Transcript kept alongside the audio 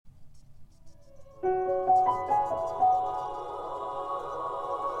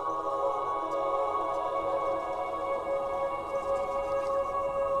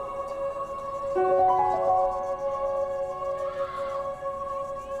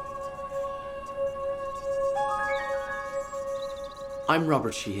I'm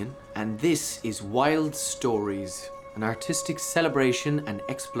Robert Sheehan, and this is Wild Stories, an artistic celebration and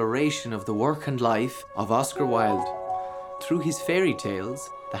exploration of the work and life of Oscar Wilde through his fairy tales,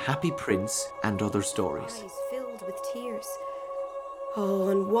 The Happy Prince, and other stories. Eyes filled with tears. Oh,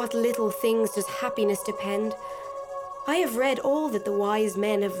 on what little things does happiness depend? I have read all that the wise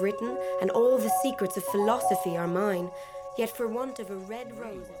men have written, and all the secrets of philosophy are mine. Yet for want of a red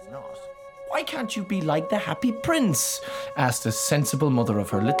rose... Why can't you be like the Happy Prince? Asked a sensible mother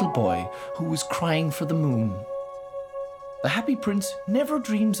of her little boy who was crying for the moon. The Happy Prince never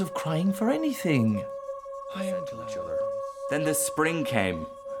dreams of crying for anything. I am to each other. Then the spring came,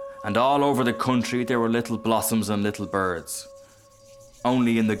 and all over the country there were little blossoms and little birds.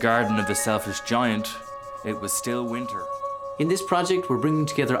 Only in the garden of the selfish giant, it was still winter. In this project, we're bringing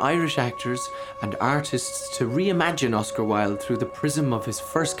together Irish actors and artists to reimagine Oscar Wilde through the prism of his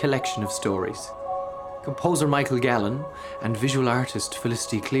first collection of stories. Composer Michael Gallen and visual artist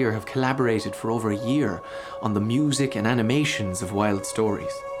Felicity Clear have collaborated for over a year on the music and animations of Wilde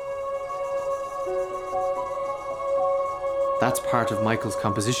stories. That's part of Michael's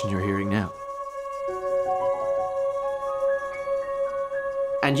composition you're hearing now.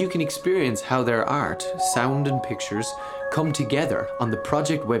 And you can experience how their art, sound and pictures come together on the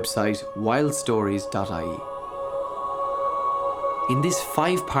project website wildstories.ie. In this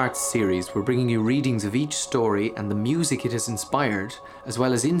 5-part series, we're bringing you readings of each story and the music it has inspired, as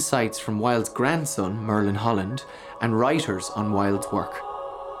well as insights from Wilde's grandson, Merlin Holland, and writers on Wilde's work.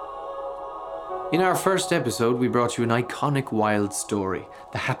 In our first episode, we brought you an iconic Wilde story,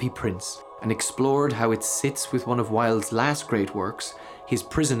 The Happy Prince, and explored how it sits with one of Wilde's last great works, his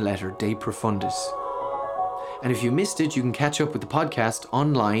prison letter, De Profundis. And if you missed it, you can catch up with the podcast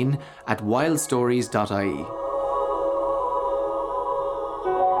online at wildstories.ie.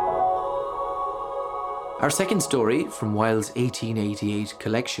 Our second story from Wilde's 1888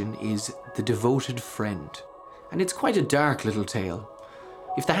 collection is The Devoted Friend, and it's quite a dark little tale.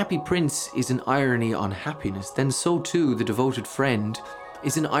 If The Happy Prince is an irony on happiness, then so too The Devoted Friend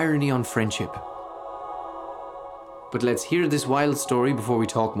is an irony on friendship. But let's hear this Wilde story before we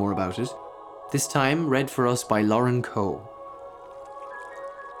talk more about it. This time read for us by Lauren Coe.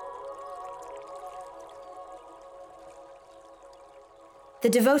 The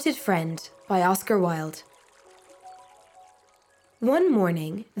Devoted Friend by Oscar Wilde. One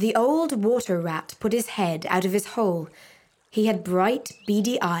morning, the old water rat put his head out of his hole. He had bright,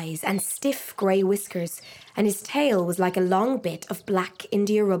 beady eyes and stiff grey whiskers, and his tail was like a long bit of black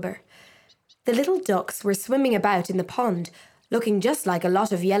India rubber. The little ducks were swimming about in the pond, looking just like a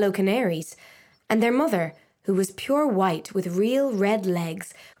lot of yellow canaries, and their mother, who was pure white with real red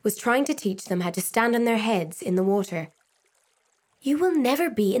legs, was trying to teach them how to stand on their heads in the water. "You will never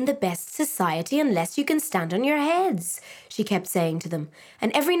be in the best society unless you can stand on your heads," she kept saying to them,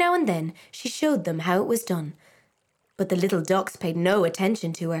 and every now and then she showed them how it was done. But the little ducks paid no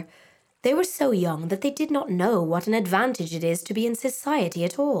attention to her. They were so young that they did not know what an advantage it is to be in society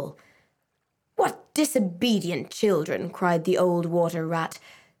at all. "What disobedient children," cried the old water rat.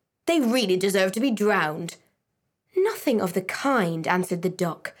 "They really deserve to be drowned." "Nothing of the kind," answered the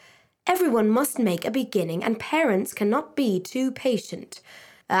duck. "Everyone must make a beginning, and parents cannot be too patient."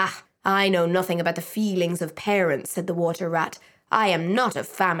 "Ah, I know nothing about the feelings of parents," said the water rat. "I am not a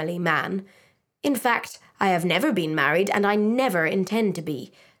family man. In fact, I have never been married, and I never intend to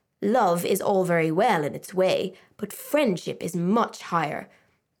be. Love is all very well in its way, but friendship is much higher.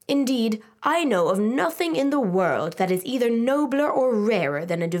 Indeed, I know of nothing in the world that is either nobler or rarer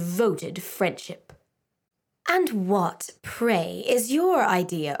than a devoted friendship." "And what, pray, is your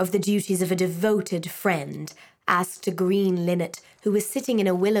idea of the duties of a devoted friend?" asked a green linnet who was sitting in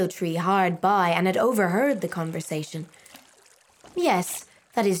a willow tree hard by and had overheard the conversation. "Yes,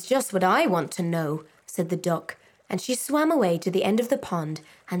 that is just what I want to know," said the duck, and she swam away to the end of the pond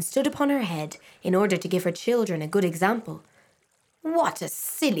and stood upon her head in order to give her children a good example. "What a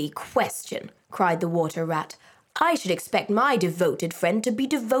silly question," cried the water rat. "I should expect my devoted friend to be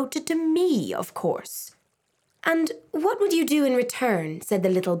devoted to me, of course." "And what would you do in return?" said the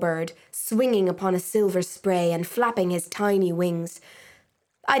little bird, swinging upon a silver spray and flapping his tiny wings.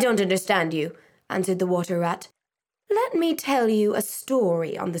 "I don't understand you," answered the water rat. "Let me tell you a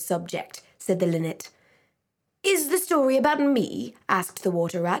story on the subject," said the linnet. "Is the story about me?" asked the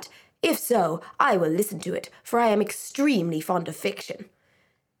water rat. "If so, I will listen to it, for I am extremely fond of fiction."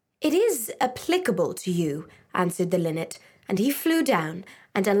 "It is applicable to you," answered the linnet, and he flew down,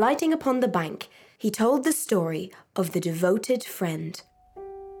 and alighting upon the bank, he told the story of the devoted friend.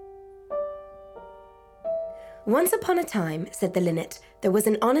 "Once upon a time," said the linnet, "there was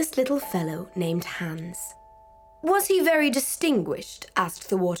an honest little fellow named Hans. Was he very distinguished? Asked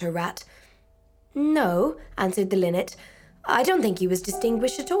the Water Rat. No, answered the Linnet. I don't think he was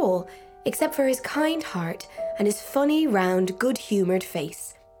distinguished at all, except for his kind heart and his funny, round, good-humoured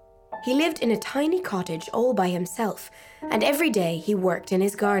face. He lived in a tiny cottage all by himself, and every day he worked in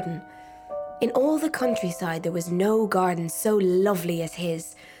his garden. In all the countryside there was no garden so lovely as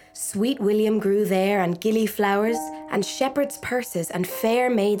his. Sweet William grew there, and gillyflowers, and shepherd's purses, and fair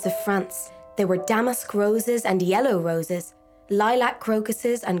maids of France. There were damask roses and yellow roses, lilac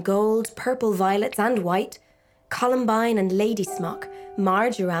crocuses and gold, purple violets and white, columbine and ladysmock,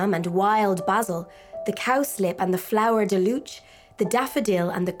 marjoram and wild basil, the cowslip and the flower de luce, the daffodil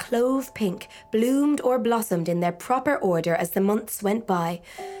and the clove pink bloomed or blossomed in their proper order as the months went by,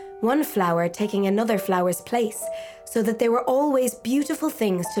 one flower taking another flower's place, so that there were always beautiful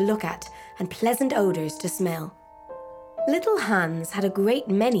things to look at and pleasant odours to smell. Little Hans had a great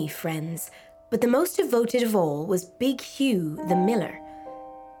many friends, but the most devoted of all was Big Hugh the miller.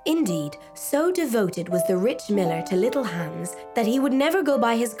 Indeed, so devoted was the rich miller to Little Hans that he would never go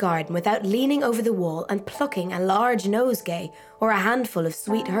by his garden without leaning over the wall and plucking a large nosegay or a handful of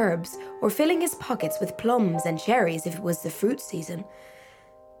sweet herbs, or filling his pockets with plums and cherries if it was the fruit season.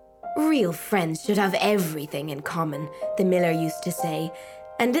 Real friends should have everything in common, the miller used to say,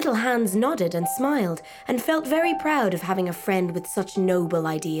 and Little Hans nodded and smiled and felt very proud of having a friend with such noble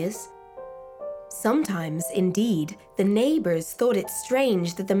ideas. Sometimes, indeed, the neighbours thought it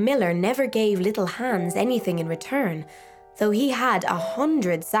strange that the miller never gave Little Hans anything in return, though he had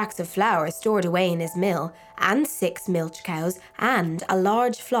 100 sacks of flour stored away in his mill, and 6 milch cows, and a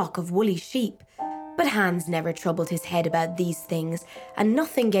large flock of woolly sheep. But Hans never troubled his head about these things, and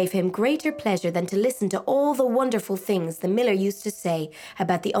nothing gave him greater pleasure than to listen to all the wonderful things the miller used to say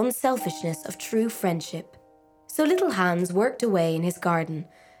about the unselfishness of true friendship. So Little Hans worked away in his garden.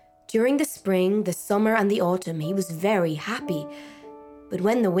 During the spring, the summer, and the autumn, he was very happy. But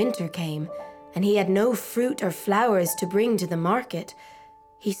when the winter came, and he had no fruit or flowers to bring to the market,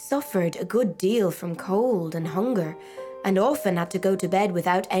 he suffered a good deal from cold and hunger, and often had to go to bed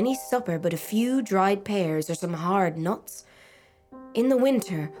without any supper but a few dried pears or some hard nuts. In the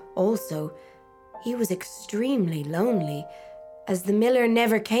winter, also, he was extremely lonely, as the miller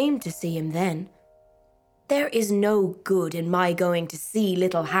never came to see him then. "There is no good in my going to see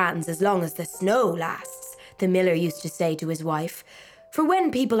Little Hans as long as the snow lasts," the miller used to say to his wife, "for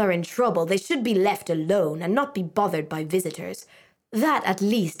when people are in trouble they should be left alone and not be bothered by visitors. That, at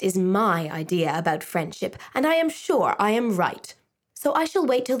least, is my idea about friendship, and I am sure I am right. So I shall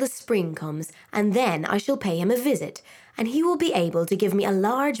wait till the spring comes, and then I shall pay him a visit, and he will be able to give me a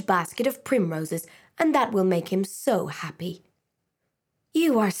large basket of primroses, and that will make him so happy."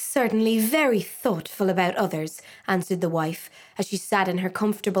 "You are certainly very thoughtful about others," answered the wife, as she sat in her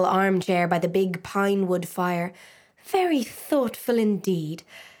comfortable armchair by the big pine wood fire. "Very thoughtful indeed.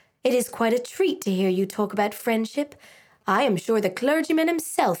 It is quite a treat to hear you talk about friendship. I am sure the clergyman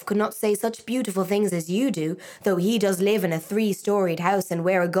himself could not say such beautiful things as you do, though he does live in a 3-storied house and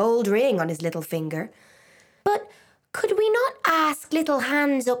wear a gold ring on his little finger." "But could we not ask Little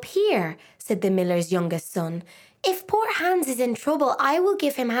Hans up here?" said the miller's youngest son. "If poor Hans is in trouble, I will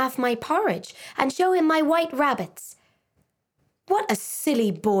give him half my porridge and show him my white rabbits." "What a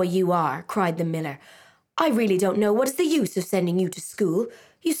silly boy you are," cried the miller. "I really don't know what is the use of sending you to school.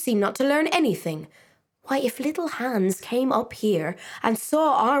 You seem not to learn anything. Why, if Little Hans came up here and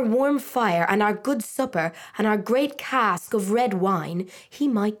saw our warm fire and our good supper and our great cask of red wine, he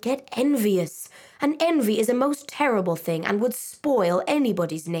might get envious. And envy is a most terrible thing and would spoil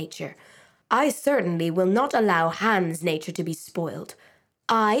anybody's nature. I certainly will not allow Hans' nature to be spoiled.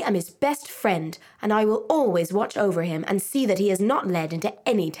 I am his best friend, and I will always watch over him and see that he is not led into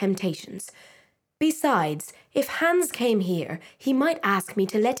any temptations. Besides, if Hans came here, he might ask me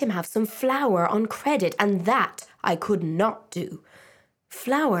to let him have some flour on credit, and that I could not do.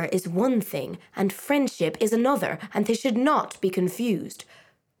 Flour is one thing, and friendship is another, and they should not be confused.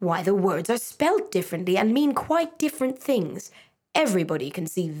 Why, the words are spelt differently and mean quite different things. Everybody can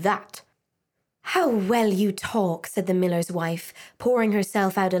see that." "How well you talk," said the miller's wife, pouring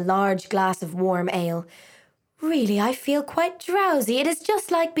herself out a large glass of warm ale. "Really, I feel quite drowsy. It is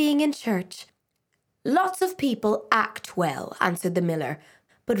just like being in church." "Lots of people act well," answered the miller,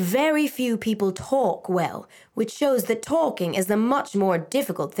 "but very few people talk well, which shows that talking is the much more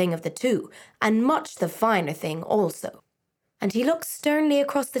difficult thing of the two, and much the finer thing also." And he looked sternly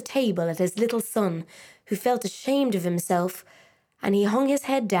across the table at his little son, who felt ashamed of himself, and he hung his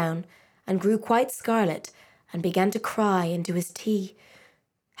head down and grew quite scarlet and began to cry into his tea.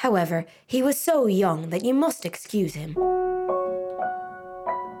 However, he was so young that you must excuse him.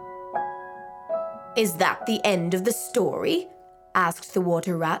 "Is that the end of the story?" asked the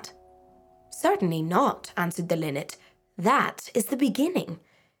water rat. "Certainly not," answered the linnet. "That is the beginning."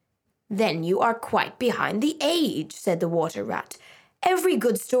 "Then you are quite behind the age," said the water rat. "Every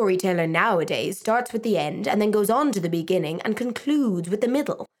good storyteller nowadays starts with the end and then goes on to the beginning and concludes with the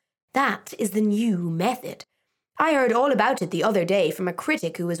middle. That is the new method. I heard all about it the other day from a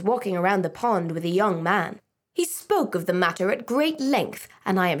critic who was walking around the pond with a young man. He spoke of the matter at great length,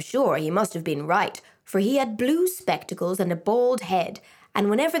 and I am sure he must have been right, for he had blue spectacles and a bald head, and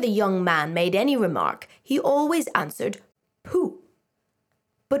whenever the young man made any remark, he always answered, 'Pooh.'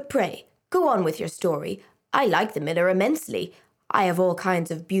 But pray, go on with your story. I like the miller immensely. I have all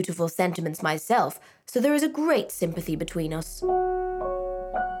kinds of beautiful sentiments myself, so there is a great sympathy between us."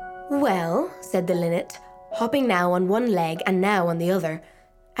 "Well," said the linnet, hopping now on one leg and now on the other,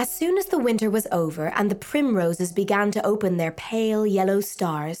 "as soon as the winter was over and the primroses began to open their pale yellow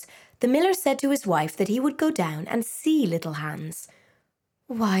stars, the miller said to his wife that he would go down and see little Hans.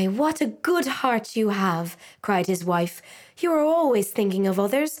 "Why, what a good heart you have," cried his wife. "You are always thinking of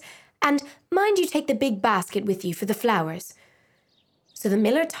others. And mind you take the big basket with you for the flowers." So the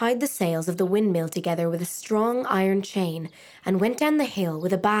miller tied the sails of the windmill together with a strong iron chain and went down the hill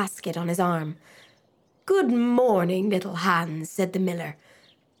with a basket on his arm. "Good morning, little Hans," said the miller.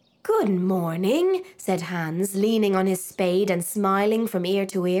 "Good morning," said Hans, leaning on his spade and smiling from ear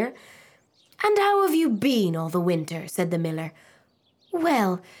to ear. "And how have you been all the winter?" said the miller.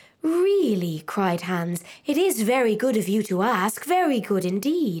 "Well, really," cried Hans, "it is very good of you to ask, very good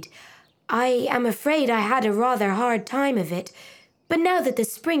indeed. I am afraid I had a rather hard time of it, but now that the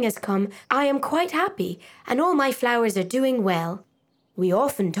spring has come, I am quite happy, and all my flowers are doing well." "We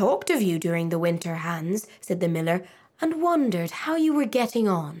often talked of you during the winter, Hans," said the miller, "and wondered how you were getting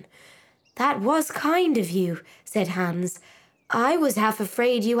on." "That was kind of you," said Hans. "I was half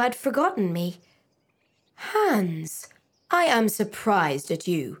afraid you had forgotten me." "Hans, I am surprised at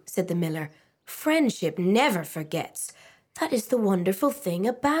you," said the miller. "Friendship never forgets. That is the wonderful thing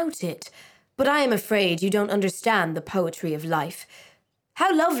about it. But I am afraid you don't understand the poetry of life.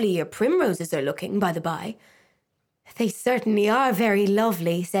 How lovely your primroses are looking, by the by." "They certainly are very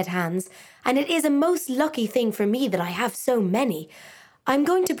lovely," said Hans, "and it is a most lucky thing for me that I have so many. I'm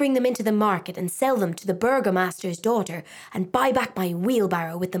going to bring them into the market and sell them to the burgomaster's daughter and buy back my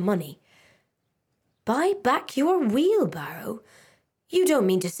wheelbarrow with the money." "Buy back your wheelbarrow? You don't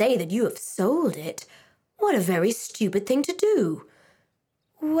mean to say that you have sold it? What a very stupid thing to do."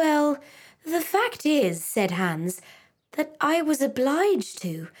 "Well, the fact is," said Hans, "that I was obliged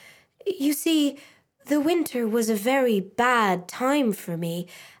to. You see, the winter was a very bad time for me,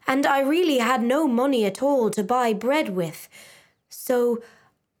 and I really had no money at all to buy bread with. So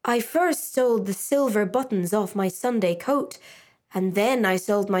I first sold the silver buttons off my Sunday coat, and then I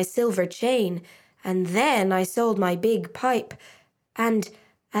sold my silver chain, and then I sold my big pipe, and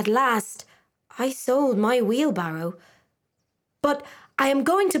at last I sold my wheelbarrow. But I am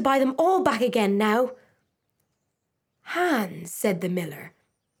going to buy them all back again now." "Hans," said the miller,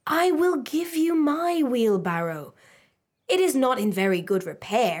 "I will give you my wheelbarrow. It is not in very good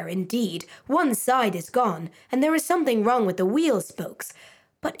repair, indeed. One side is gone, and there is something wrong with the wheel spokes.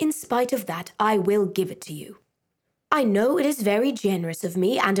 But in spite of that, I will give it to you. I know it is very generous of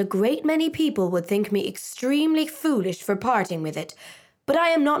me, and a great many people would think me extremely foolish for parting with it, but I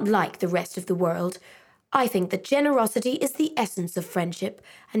am not like the rest of the world. I think that generosity is the essence of friendship,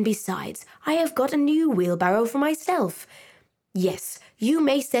 and besides, I have got a new wheelbarrow for myself. Yes, you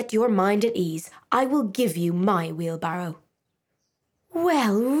may set your mind at ease. I will give you my wheelbarrow."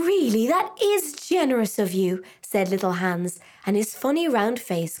 "Well, really, that is generous of you," said little Hans, and his funny round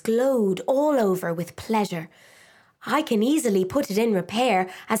face glowed all over with pleasure. "I can easily put it in repair,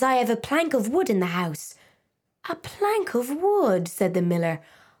 as I have a plank of wood in the house." "A plank of wood," said the miller.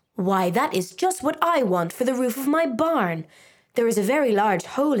 "Why, that is just what I want for the roof of my barn. There is a very large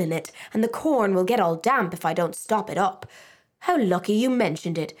hole in it, and the corn will get all damp if I don't stop it up. How lucky you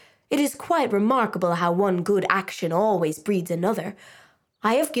mentioned it. It is quite remarkable how one good action always breeds another.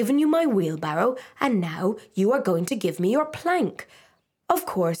 I have given you my wheelbarrow, and now you are going to give me your plank. Of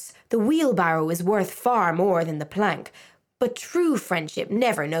course, the wheelbarrow is worth far more than the plank, but true friendship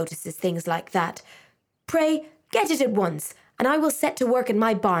never notices things like that. Pray, get it at once, and I will set to work in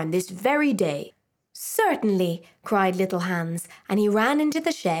my barn this very day." "Certainly," cried little Hans, and he ran into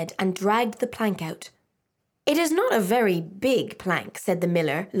the shed and dragged the plank out. "It is not a very big plank," said the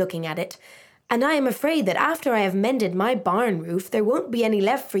miller, looking at it, "and I am afraid that after I have mended my barn roof there won't be any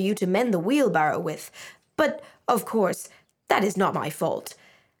left for you to mend the wheelbarrow with. But, of course, that is not my fault.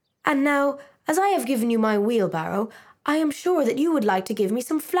 And now, as I have given you my wheelbarrow, I am sure that you would like to give me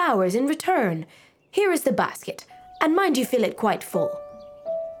some flowers in return. Here is the basket, and mind you fill it quite full."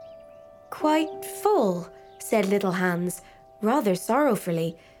 "Quite full," said little Hans, rather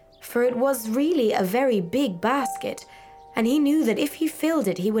sorrowfully, for it was really a very big basket, and he knew that if he filled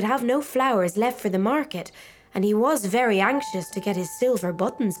it he would have no flowers left for the market, and he was very anxious to get his silver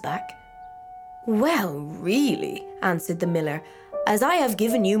buttons back. "Well, really," answered the miller, "as I have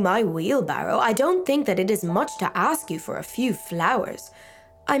given you my wheelbarrow, I don't think that it is much to ask you for a few flowers.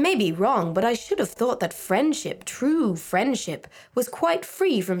 I may be wrong, but I should have thought that friendship, true friendship, was quite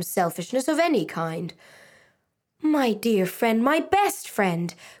free from selfishness of any kind." "My dear friend, my best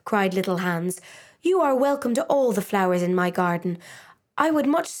friend," cried little Hans, "you are welcome to all the flowers in my garden. I would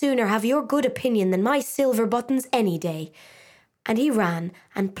much sooner have your good opinion than my silver buttons any day." And he ran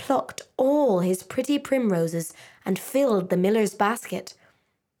and plucked all his pretty primroses and filled the miller's basket.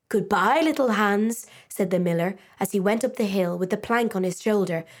 "Goodbye, little Hans," said the miller as he went up the hill with the plank on his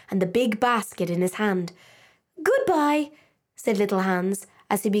shoulder and the big basket in his hand. "Goodbye," said little Hans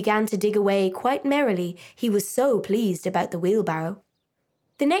as he began to dig away quite merrily. He was so pleased about the wheelbarrow.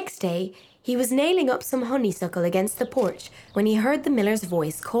 The next day he was nailing up some honeysuckle against the porch when he heard the miller's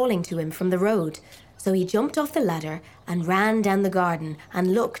voice calling to him from the road. So he jumped off the ladder and ran down the garden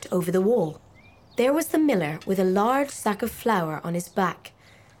and looked over the wall. There was the miller with a large sack of flour on his back.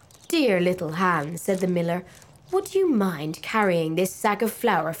 "Dear little Hans," said the miller, "would you mind carrying this sack of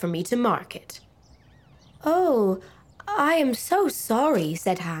flour for me to market?" "Oh, I am so sorry,"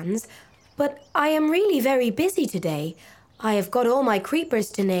 said Hans, "but I am really very busy today. I have got all my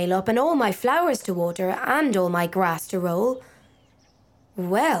creepers to nail up and all my flowers to water and all my grass to roll."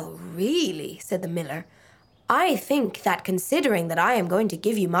 "Well, really," said the miller, "I think that considering that I am going to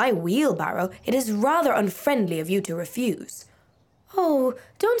give you my wheelbarrow, it is rather unfriendly of you to refuse." "Oh,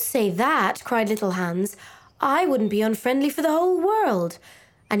 don't say that," cried little Hans. "I wouldn't be unfriendly for the whole world."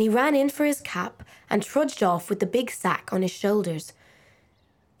 And he ran in for his cap and trudged off with the big sack on his shoulders.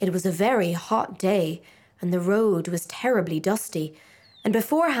 It was a very hot day, and the road was terribly dusty, and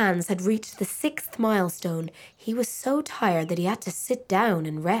before Hans had reached the 6th milestone, he was so tired that he had to sit down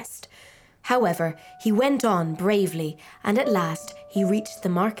and rest. However, he went on bravely, and at last he reached the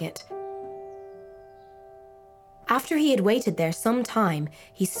market. After he had waited there some time,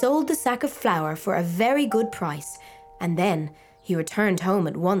 he sold the sack of flour for a very good price, and then he returned home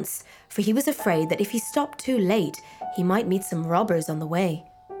at once, for he was afraid that if he stopped too late, he might meet some robbers on the way.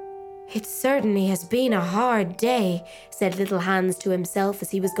 "It certainly has been a hard day," said little Hans to himself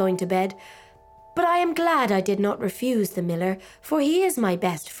as he was going to bed. "But I am glad I did not refuse the miller, for he is my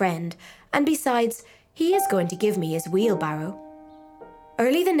best friend, and besides, he is going to give me his wheelbarrow."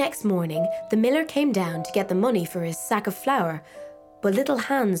 Early the next morning, the miller came down to get the money for his sack of flour, but little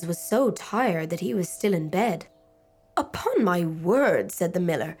Hans was so tired that he was still in bed. "Upon my word," said the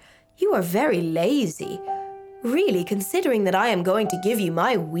miller, "you are very lazy. Really, considering that I am going to give you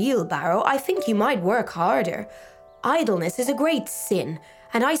my wheelbarrow, I think you might work harder. Idleness is a great sin,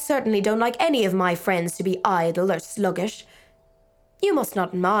 and I certainly don't like any of my friends to be idle or sluggish. You must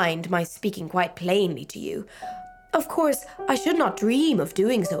not mind my speaking quite plainly to you. Of course, I should not dream of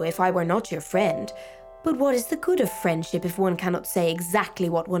doing so if I were not your friend. But what is the good of friendship if one cannot say exactly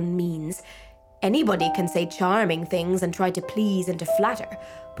what one means? Anybody can say charming things and try to please and to flatter,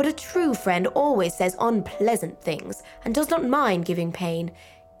 but a true friend always says unpleasant things and does not mind giving pain.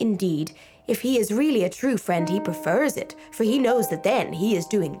 Indeed, if he is really a true friend, he prefers it, for he knows that then he is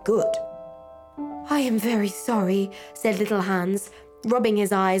doing good." "I am very sorry," said little Hans, rubbing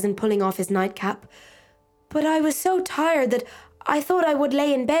his eyes and pulling off his nightcap. "But I was so tired that I thought I would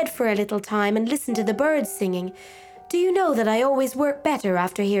lay in bed for a little time and listen to the birds singing. Do you know that I always work better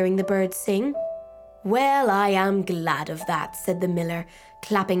after hearing the birds sing?" "Well, I am glad of that," said the miller,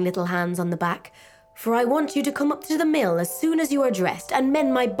 clapping little Hans on the back, "for I want you to come up to the mill as soon as you are dressed and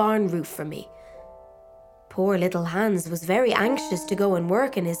mend my barn roof for me." Poor little Hans was very anxious to go and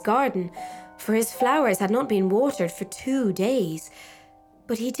work in his garden, for his flowers had not been watered for 2 days.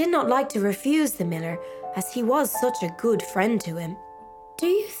 But he did not like to refuse the miller, as he was such a good friend to him. "Do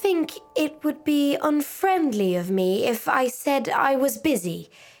you think it would be unfriendly of me if I said I was busy?"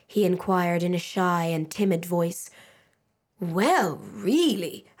 he inquired in a shy and timid voice. "Well,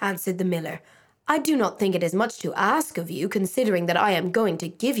 really," answered the miller, "I do not think it is much to ask of you, considering that I am going to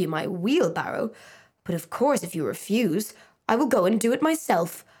give you my wheelbarrow. But of course, if you refuse, I will go and do it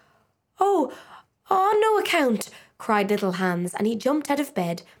myself." "Oh, on no account," cried little Hans, and he jumped out of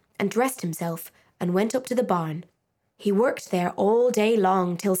bed and dressed himself and went up to the barn. He worked there all day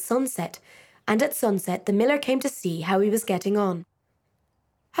long till sunset, and at sunset the miller came to see how he was getting on.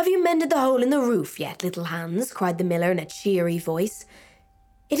 "Have you mended the hole in the roof yet, little Hans?" cried the miller in a cheery voice.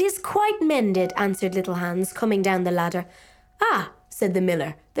 "It is quite mended," answered little Hans, coming down the ladder. "Ah," said the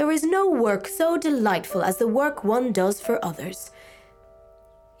miller, "there is no work so delightful as the work one does for others."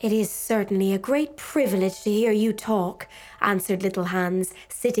 "It is certainly a great privilege to hear you talk," answered little Hans,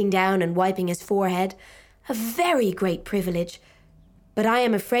 sitting down and wiping his forehead. "A very great privilege. But I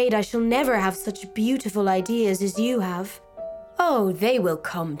am afraid I shall never have such beautiful ideas as you have." "Oh, they will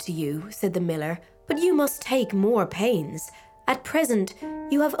come to you," said the miller, "but you must take more pains. At present,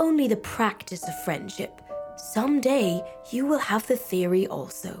 you have only the practice of friendship. Some day, you will have the theory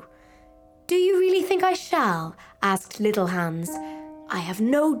also." "Do you really think I shall?" asked little Hans. "I have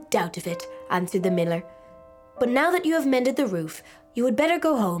no doubt of it," answered the miller. "But now that you have mended the roof, you had better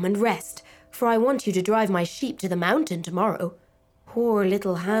go home and rest, for I want you to drive my sheep to the mountain tomorrow." Poor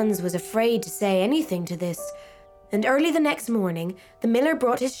little Hans was afraid to say anything to this, and early the next morning the miller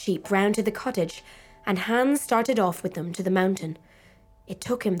brought his sheep round to the cottage, and Hans started off with them to the mountain. It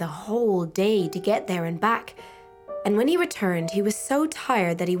took him the whole day to get there and back, and when he returned he was so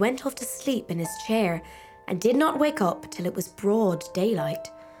tired that he went off to sleep in his chair and did not wake up till it was broad daylight.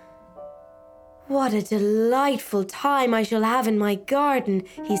 "What a delightful time I shall have in my garden,"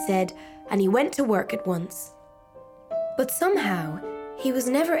 he said, and he went to work at once. But somehow he was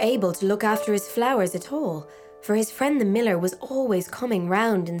never able to look after his flowers at all, for his friend the miller was always coming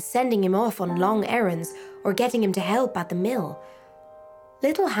round and sending him off on long errands or getting him to help at the mill.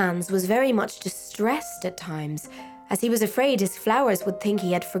 Little Hans was very much distressed at times, as he was afraid his flowers would think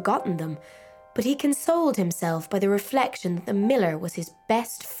he had forgotten them, but he consoled himself by the reflection that the miller was his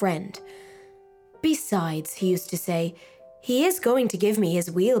best friend. "Besides," he used to say, "he is going to give me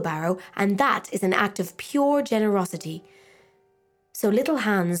his wheelbarrow, and that is an act of pure generosity." So little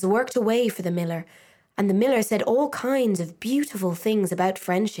Hans worked away for the miller, and the miller said all kinds of beautiful things about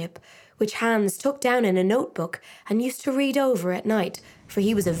friendship, which Hans took down in a notebook and used to read over at night, for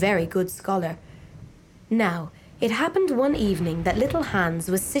he was a very good scholar. Now, it happened one evening that little Hans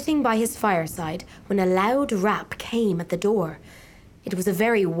was sitting by his fireside when a loud rap came at the door. It was a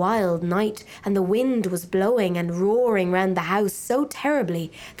very wild night, and the wind was blowing and roaring round the house so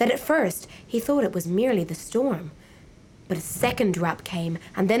terribly that at first he thought it was merely the storm. But a second rap came,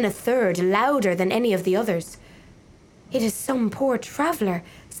 and then a third, louder than any of the others. "It is some poor traveller,"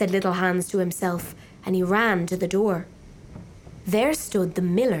 said little Hans to himself, and he ran to the door. There stood the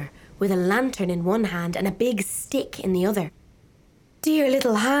miller, with a lantern in one hand and a big stick in the other. "Dear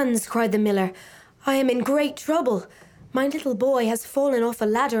little Hans," cried the miller, "I am in great trouble. My little boy has fallen off a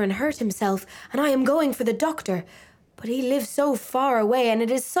ladder and hurt himself, and I am going for the doctor. But he lives so far away, and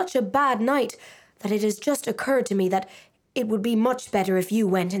it is such a bad night, that it has just occurred to me that it would be much better if you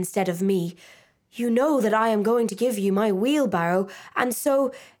went instead of me. You know that I am going to give you my wheelbarrow, and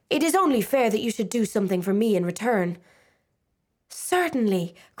so it is only fair that you should do something for me in return."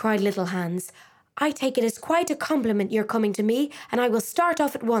 "Certainly," cried little Hans. "I take it as quite a compliment your coming to me, and I will start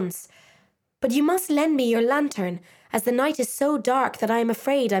off at once. But you must lend me your lantern, as the night is so dark that I am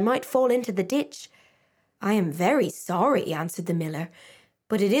afraid I might fall into the ditch." "I am very sorry," answered the miller,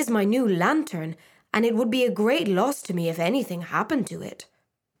 "but it is my new lantern, and it would be a great loss to me if anything happened to it."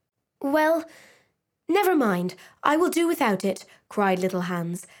 "Well, never mind, I will do without it," cried little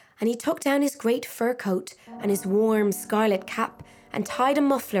Hans, and he took down his great fur coat and his warm scarlet cap and tied a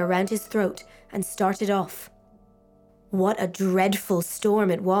muffler round his throat and started off. What a dreadful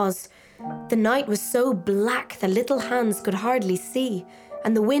storm it was! The night was so black that little Hans could hardly see,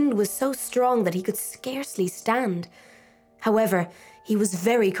 and the wind was so strong that he could scarcely stand. However, he was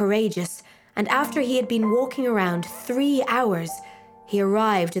very courageous, and after he had been walking around 3 hours, he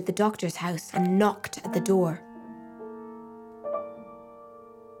arrived at the doctor's house and knocked at the door.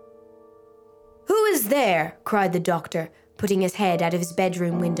 "Who is there?" cried the doctor, putting his head out of his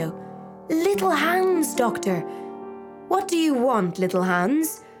bedroom window. "Little Hans, doctor." "What do you want, little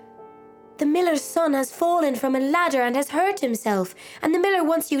Hans?" "The miller's son has fallen from a ladder and has hurt himself, and the miller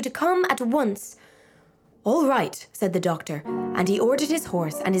wants you to come at once." "All right," said the doctor, and he ordered his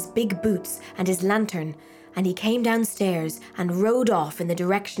horse and his big boots and his lantern, and he came downstairs and rode off in the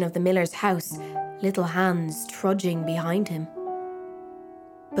direction of the miller's house, little Hans trudging behind him.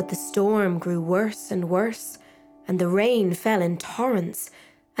 But the storm grew worse and worse, and the rain fell in torrents,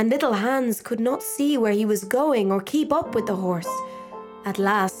 and little Hans could not see where he was going or keep up with the horse. At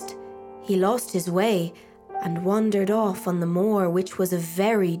last, he lost his way and wandered off on the moor, which was a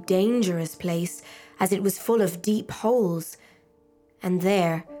very dangerous place, as it was full of deep holes. And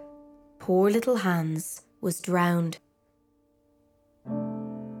there, poor little Hans was drowned.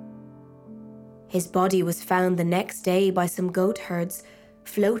 His body was found the next day by some goatherds,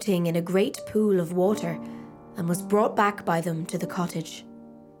 floating in a great pool of water, and was brought back by them to the cottage.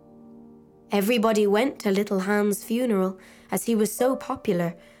 Everybody went to little Hans' funeral, as he was so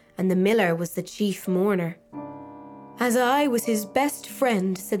popular, and the miller was the chief mourner. "As I was his best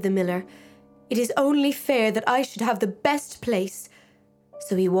friend," said the miller, "it is only fair that I should have the best place."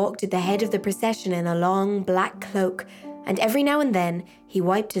 So he walked at the head of the procession in a long black cloak, and every now and then he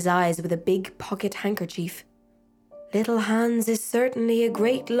wiped his eyes with a big pocket handkerchief. "Little Hans is certainly a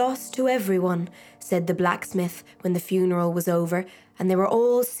great loss to everyone," said the blacksmith when the funeral was over, and they were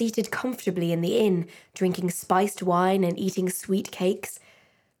all seated comfortably in the inn, drinking spiced wine and eating sweet cakes.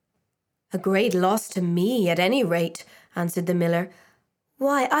 "A great loss to me, at any rate," answered the miller.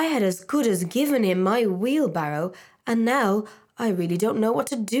 "Why, I had as good as given him my wheelbarrow, and now I really don't know what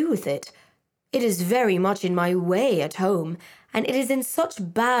to do with it. It is very much in my way at home, and it is in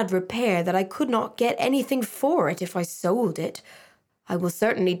such bad repair that I could not get anything for it if I sold it. I will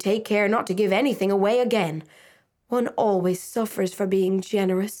certainly take care not to give anything away again. One always suffers for being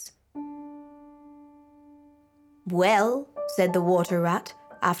generous." "Well," said the water rat,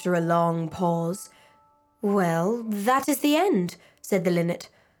 after a long pause. "Well, that is the end," said the linnet.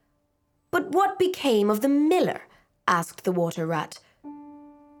 "But what became of the miller?" asked the water rat.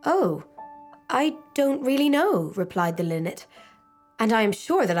 "Oh, I don't really know," replied the linnet, "and I am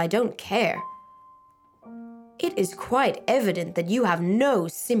sure that I don't care." "It is quite evident that you have no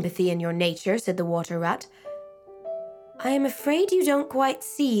sympathy in your nature," said the water rat. "I am afraid you don't quite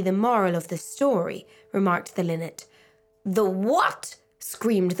see the moral of the story," remarked the linnet. "The what?"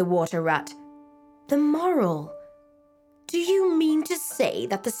 screamed the water rat. "The moral." "Do you mean to say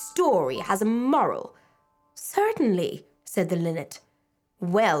that the story has a moral?" "Certainly," said the linnet.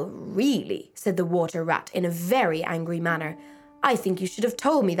 "Well, really," said the water rat in a very angry manner, "I think you should have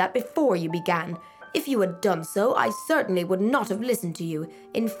told me that before you began. If you had done so, I certainly would not have listened to you.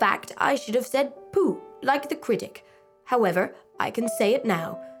 In fact, I should have said pooh, like the critic. However, I can say it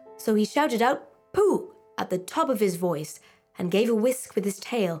now." So he shouted out pooh at the top of his voice, and gave a whisk with his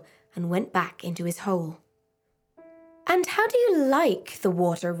tail, and went back into his hole. "And how do you like the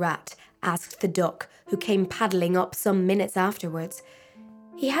water rat?" asked the duck, who came paddling up some minutes afterwards.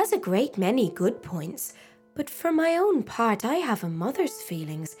 "He has a great many good points, but for my own part I have a mother's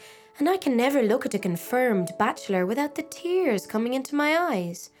feelings, and I can never look at a confirmed bachelor without the tears coming into my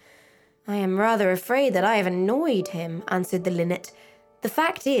eyes." "I am rather afraid that I have annoyed him," answered the linnet. "The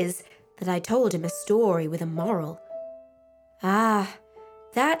fact is that I told him a story with a moral." "Ah,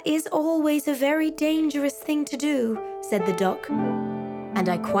 that is always a very dangerous thing to do," said the duck, "and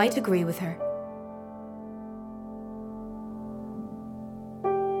I quite agree with her."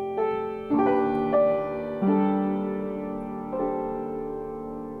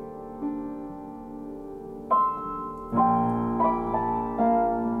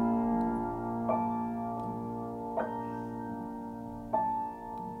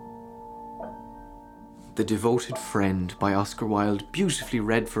 The Devoted Friend by Oscar Wilde, beautifully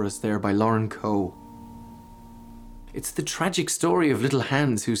read for us there by Lauren Coe. It's the tragic story of little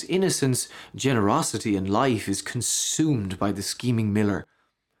Hans, whose innocence, generosity and life is consumed by the scheming miller,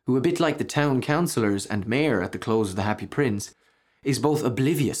 who, a bit like the town councillors and mayor at the close of The Happy Prince, is both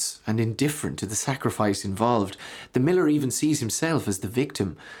oblivious and indifferent to the sacrifice involved. The miller even sees himself as the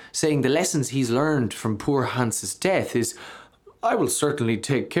victim, saying the lessons he's learned from poor Hans's death is, "I will certainly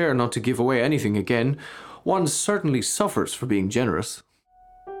take care not to give away anything again. One certainly suffers for being generous."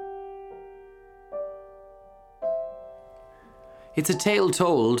 It's a tale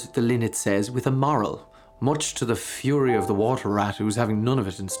told, the linnet says, with a moral, much to the fury of the water rat, who's having none of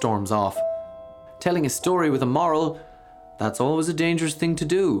it and storms off. Telling a story with a moral, that's always a dangerous thing to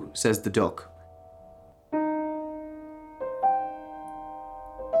do, says the duck.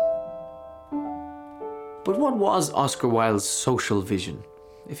 But what was Oscar Wilde's social vision?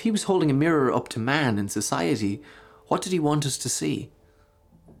 If he was holding a mirror up to man in society, what did he want us to see?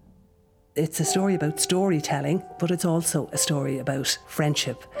 It's a story about storytelling, but it's also a story about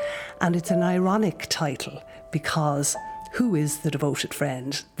friendship. And it's an ironic title because who is the devoted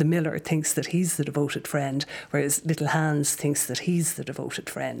friend? The miller thinks that he's the devoted friend, whereas little Hans thinks that he's the devoted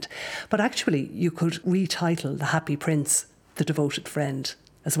friend. But actually, you could retitle The Happy Prince The Devoted Friend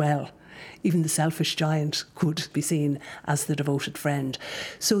as well. Even the selfish giant could be seen as the devoted friend.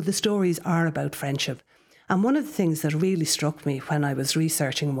 So the stories are about friendship. And one of the things that really struck me when I was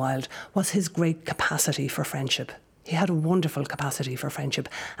researching Wilde was his great capacity for friendship. He had a wonderful capacity for friendship,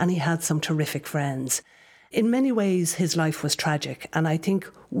 and he had some terrific friends. In many ways, his life was tragic, and I think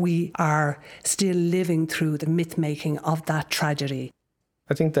we are still living through the myth-making of that tragedy.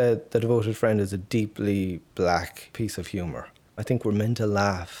 I think that The Devoted Friend is a deeply black piece of humour. I think we're meant to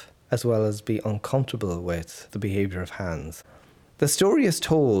laugh as well as be uncomfortable with the behaviour of Hans. The story is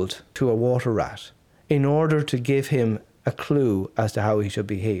told to a water rat in order to give him a clue as to how he should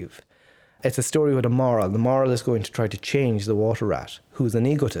behave. It's a story with a moral. The moral is going to try to change the water rat, who's an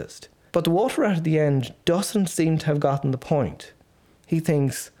egotist. But the water rat at the end doesn't seem to have gotten the point. He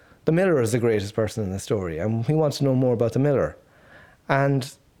thinks the miller is the greatest person in the story, and he wants to know more about the miller.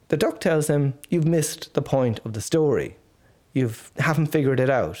 And the duck tells him, you've missed the point of the story. You haven't figured it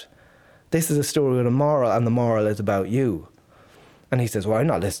out. This is a story with a moral, and the moral is about you. And he says, well, I'm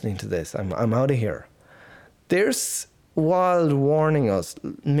not listening to this. I'm out of here. There's Wilde warning us,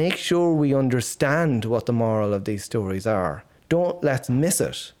 make sure we understand what the moral of these stories are. Don't let's miss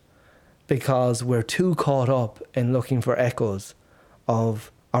it, because we're too caught up in looking for echoes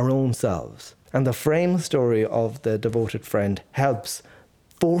of our own selves. And the frame story of The Devoted Friend helps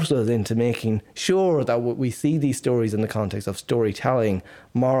force us into making sure that we see these stories in the context of storytelling,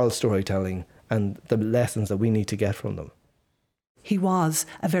 moral storytelling, and the lessons that we need to get from them. He was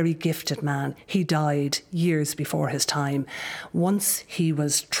a very gifted man. He died years before his time. Once he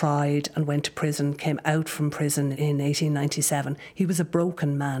was tried and went to prison, came out from prison in 1897. He was a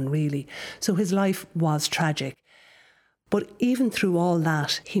broken man, really. So his life was tragic. But even through all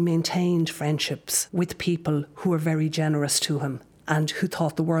that, he maintained friendships with people who were very generous to him and who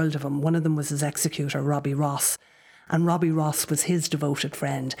thought the world of him. One of them was his executor, Robbie Ross. And Robbie Ross was his devoted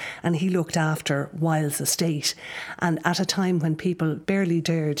friend, and he looked after Wilde's estate. And at a time when people barely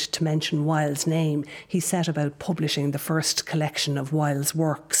dared to mention Wilde's name, he set about publishing the first collection of Wilde's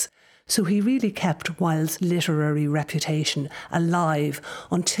works. So he really kept Wilde's literary reputation alive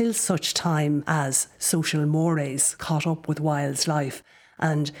until such time as social mores caught up with Wilde's life.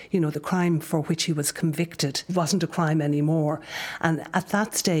 And, the crime for which he was convicted wasn't a crime anymore. And at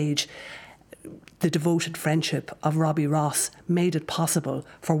that stage, the devoted friendship of Robbie Ross made it possible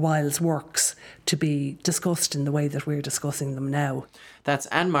for Wilde's works to be discussed in the way that we're discussing them now. That's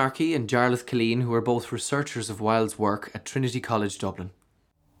Anne Markey and Jarlath Killeen, who are both researchers of Wilde's work at Trinity College Dublin.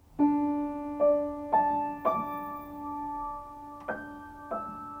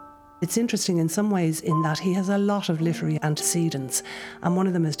 It's interesting in some ways in that he has a lot of literary antecedents, and one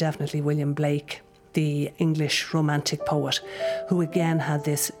of them is definitely William Blake, the English romantic poet, who again had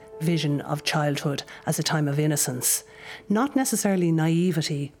this vision of childhood as a time of innocence. Not necessarily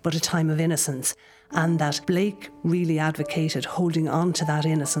naivety, but a time of innocence. And that Blake really advocated holding on to that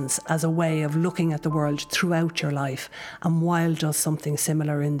innocence as a way of looking at the world throughout your life. And Wilde does something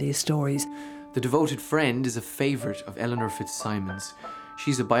similar in these stories. The Devoted Friend is a favourite of Eleanor Fitzsimons.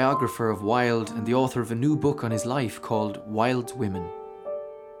 She's a biographer of Wilde and the author of a new book on his life called Wilde's Women.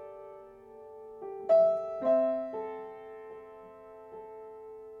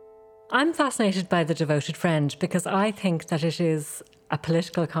 I'm fascinated by The Devoted Friend because I think that it is a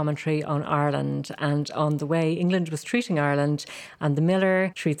political commentary on Ireland and on the way England was treating Ireland, and the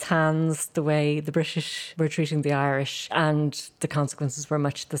miller treats Hans the way the British were treating the Irish, and the consequences were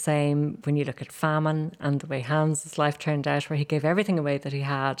much the same when you look at famine and the way Hans's life turned out, where he gave everything away that he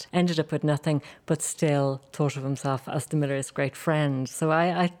had, ended up with nothing, but still thought of himself as the miller's great friend. So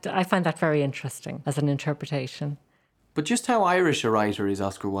I find that very interesting as an interpretation. But just how Irish a writer is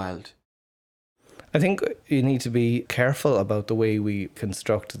Oscar Wilde? I think you need to be careful about the way we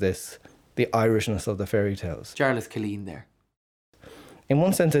construct this, the Irishness of the fairy tales. Jarlath Killeen there. In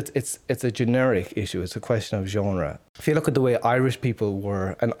one sense, it's a generic issue. It's a question of genre. If you look at the way Irish people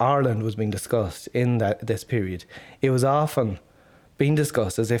were, and Ireland was being discussed in this period, it was often being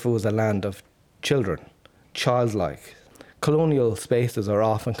discussed as if it was a land of children, childlike. Colonial spaces are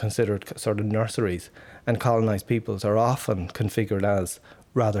often considered sort of nurseries, and colonised peoples are often configured as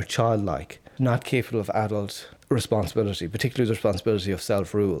rather childlike, not capable of adult responsibility, particularly the responsibility of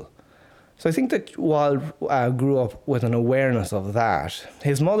self-rule. So I think that Wilde grew up with an awareness of that.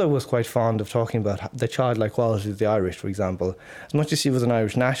 His mother was quite fond of talking about the childlike qualities of the Irish, for example. As much as she was an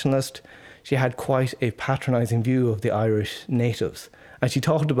Irish nationalist, she had quite a patronising view of the Irish natives. And she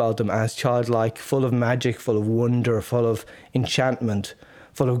talked about them as childlike, full of magic, full of wonder, full of enchantment,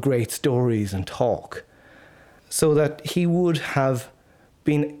 full of great stories and talk. So that he would have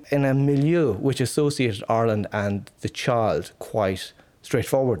been in a milieu which associated Ireland and the child quite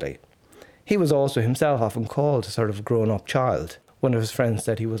straightforwardly. He was also himself often called a sort of grown-up child. One of his friends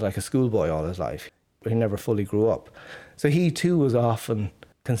said he was like a schoolboy all his life. He never fully grew up. So he too was often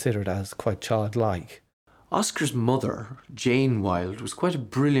considered as quite childlike. Oscar's mother, Jane Wilde, was quite a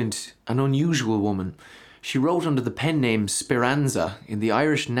brilliant and unusual woman. She wrote under the pen name Speranza in the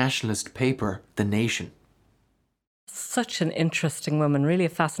Irish nationalist paper The Nation. Such an interesting woman, really a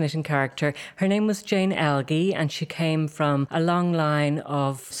fascinating character. Her name was Jane Elgee, and she came from a long line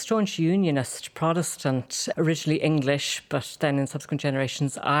of staunch Unionist Protestant, originally English, but then in subsequent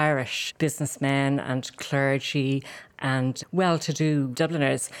generations Irish businessmen and clergy and well-to-do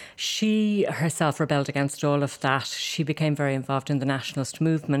Dubliners. She herself rebelled against all of that. She became very involved in the nationalist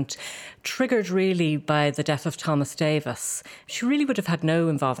movement, triggered really by the death of Thomas Davis. She really would have had no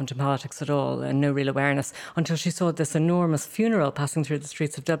involvement in politics at all and no real awareness until she saw this enormous funeral passing through the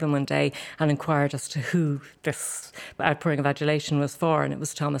streets of Dublin one day and inquired as to who this outpouring of adulation was for, and it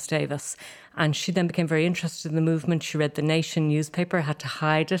was Thomas Davis. And she then became very interested in the movement. She read the Nation newspaper, had to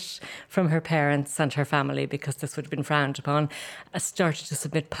hide it from her parents and her family because this would have been frowned upon. Started to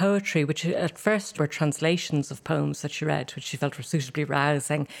submit poetry, which at first were translations of poems that she read, which she felt were suitably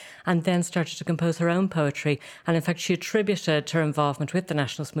rousing, and then started to compose her own poetry. And in fact, she attributed her involvement with the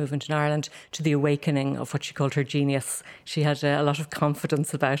nationalist movement in Ireland to the awakening of what she called her genius. She had a lot of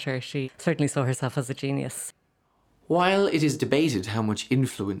confidence about her. She certainly saw herself as a genius. While it is debated how much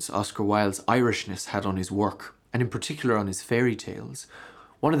influence Oscar Wilde's Irishness had on his work, and in particular on his fairy tales,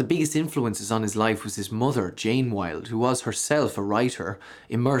 one of the biggest influences on his life was his mother, Jane Wilde, who was herself a writer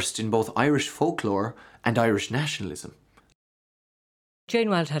immersed in both Irish folklore and Irish nationalism. Jane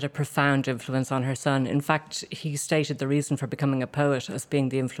Wilde had a profound influence on her son. In fact, he stated the reason for becoming a poet as being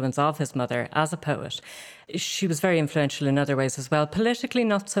the influence of his mother as a poet. She was very influential in other ways as well. Politically,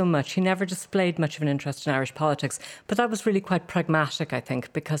 not so much. He never displayed much of an interest in Irish politics, but that was really quite pragmatic, I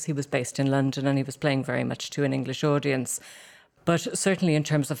think, because he was based in London and he was playing very much to an English audience. But certainly in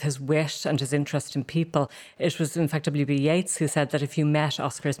terms of his wit and his interest in people, it was in fact W.B. Yeats who said that if you met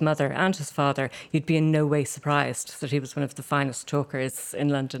Oscar's mother and his father, you'd be in no way surprised that he was one of the finest talkers in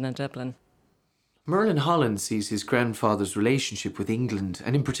London and Dublin. Merlin Holland sees his grandfather's relationship with England,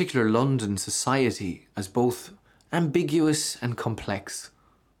 and in particular London society, as both ambiguous and complex.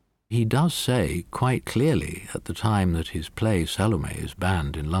 He does say quite clearly at the time that his play Salome is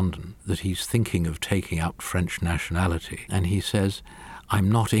banned in London that he's thinking of taking up French nationality. And he says, I'm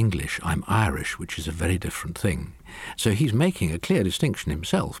not English, I'm Irish, which is a very different thing. So he's making a clear distinction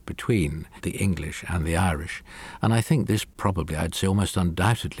himself between the English and the Irish. And I think this probably, I'd say almost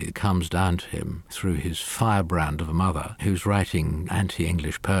undoubtedly, comes down to him through his firebrand of a mother who's writing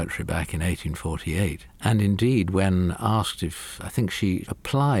anti-English poetry back in 1848. And indeed, when asked if, I think she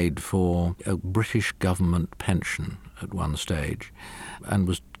applied for a British government pension at one stage and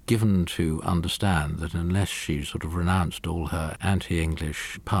was given to understand that unless she sort of renounced all her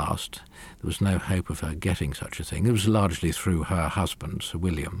anti-English past, there was no hope of her getting such a thing. It was largely through her husband, Sir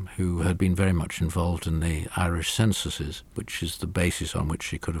William, who had been very much involved in the Irish censuses, which is the basis on which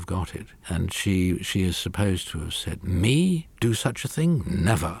she could have got it. And she is supposed to have said, me do such a thing?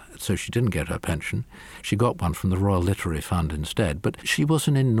 Never. So she didn't get her pension. She got one from the Royal Literary Fund instead. But she was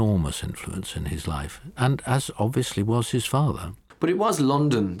an enormous influence in his life, and as obviously was his father. But it was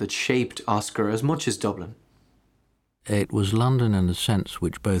London that shaped Oscar as much as Dublin. It was London in a sense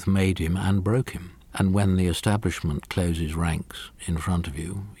which both made him and broke him. And when the establishment closes ranks in front of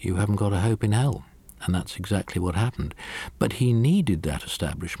you, you haven't got a hope in hell. And that's exactly what happened. But he needed that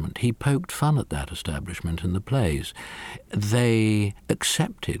establishment. He poked fun at that establishment in the plays. They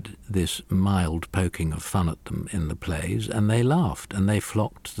accepted this mild poking of fun at them in the plays, and they laughed, and they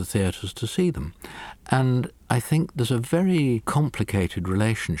flocked to the theatres to see them. And I think there's a very complicated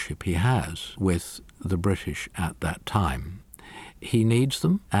relationship he has with the British at that time. He needs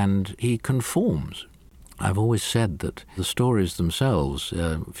them, and he conforms. I've always said that the stories themselves,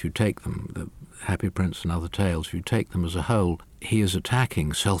 if you take them, the Happy Prince and Other Tales, if you take them as a whole, he is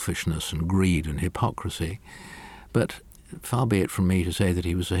attacking selfishness and greed and hypocrisy. But far be it from me to say that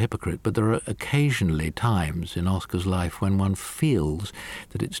he was a hypocrite, but there are occasionally times in Oscar's life when one feels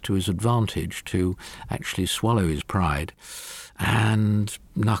that it's to his advantage to actually swallow his pride and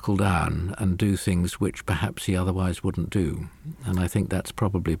knuckle down and do things which perhaps he otherwise wouldn't do. And I think that's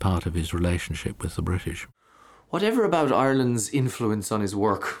probably part of his relationship with the British. Whatever about Ireland's influence on his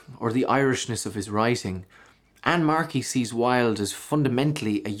work, or the Irishness of his writing, Anne Markey sees Wilde as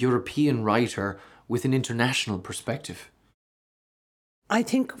fundamentally a European writer with an international perspective. I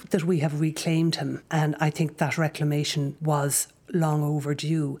think that we have reclaimed him, and I think that reclamation was long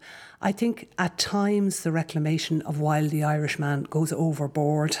overdue. I think at times the reclamation of Wilde the Irishman goes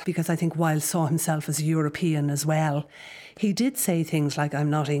overboard, because I think Wilde saw himself as a European as well. He did say things like, I'm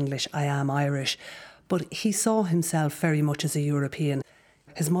not English, I am Irish, but he saw himself very much as a European.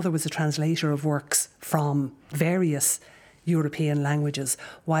 His mother was a translator of works from various European languages.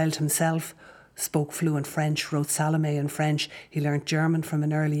 Wilde himself spoke fluent French, wrote Salome in French. He learnt German from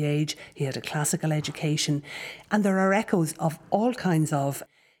an early age. He had a classical education. And there are echoes of all kinds of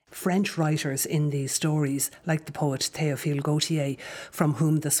French writers in these stories, like the poet Théophile Gautier, from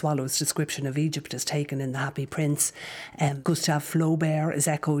whom the swallow's description of Egypt is taken in The Happy Prince. Gustave Flaubert is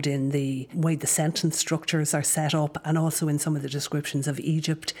echoed in the way the sentence structures are set up, and also in some of the descriptions of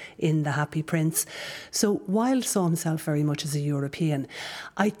Egypt in The Happy Prince. So Wilde saw himself very much as a European.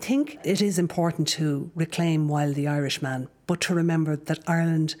 I think it is important to reclaim Wilde the Irishman, but to remember that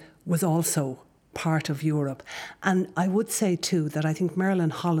Ireland was also part of Europe. And I would say too that I think Merlin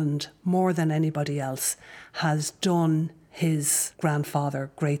Holland, more than anybody else, has done his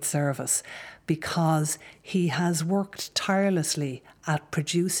grandfather great service, because he has worked tirelessly at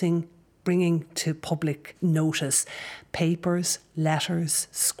producing, bringing to public notice papers, letters,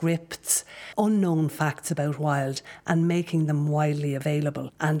 scripts, unknown facts about Wilde, and making them widely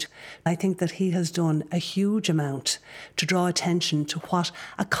available. And I think that he has done a huge amount to draw attention to what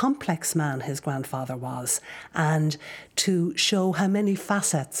a complex man his grandfather was, and to show how many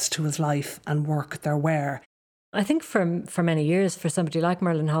facets to his life and work there were. I think for many years, for somebody like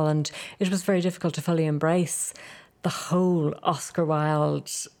Merlin Holland, it was very difficult to fully embrace the whole Oscar Wilde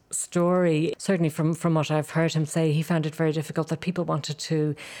story. Certainly from what I've heard him say, he found it very difficult that people wanted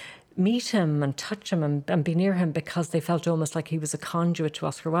to meet him and touch him and be near him because they felt almost like he was a conduit to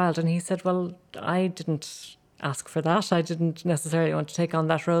Oscar Wilde. And he said, well, I didn't ask for that. I didn't necessarily want to take on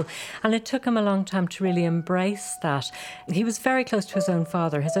that role. And it took him a long time to really embrace that. He was very close to his own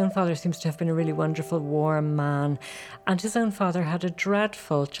father. His own father seems to have been a really wonderful, warm man. And his own father had a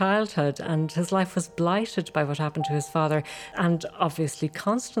dreadful childhood, and his life was blighted by what happened to his father. And obviously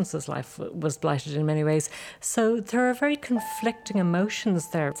Constance's life was blighted in many ways. So there are very conflicting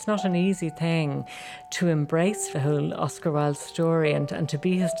emotions there. It's not an easy thing to embrace the whole Oscar Wilde story and to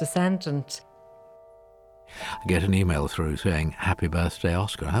be his descendant. I get an email through saying, happy birthday,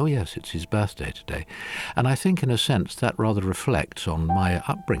 Oscar. Oh yes, it's his birthday today. And I think in a sense that rather reflects on my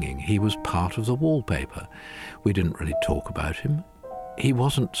upbringing. He was part of the wallpaper. We didn't really talk about him. He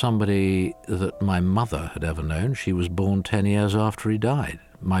wasn't somebody that my mother had ever known. She was born 10 years after he died.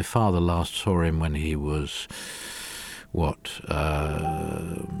 My father last saw him when he was, 8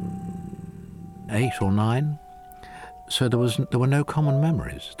 or 9? So there were no common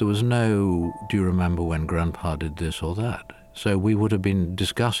memories. There was no, do you remember when Grandpa did this or that? So we would have been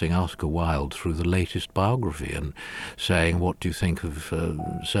discussing Oscar Wilde through the latest biography and saying, what do you think of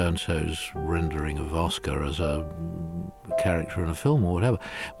so-and-so's rendering of Oscar as a character in a film or whatever?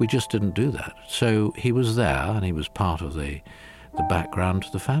 We just didn't do that. So he was there and he was part of the background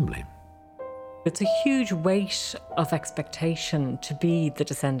to the family. It's a huge weight of expectation to be the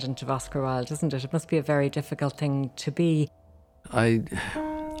descendant of Oscar Wilde, isn't it? It must be a very difficult thing to be.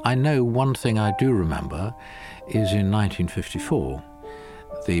 I know one thing I do remember is in 1954,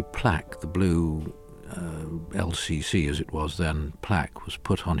 the plaque, the blue LCC as it was then, plaque was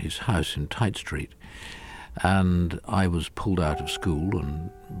put on his house in Tite Street. And I was pulled out of school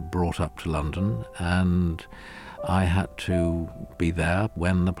and brought up to London, and I had to be there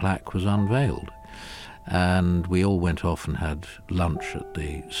when the plaque was unveiled. And we all went off and had lunch at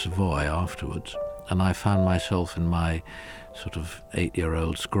the Savoy afterwards. And I found myself in my sort of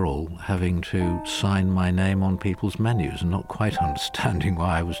 8-year-old scrawl having to sign my name on people's menus and not quite understanding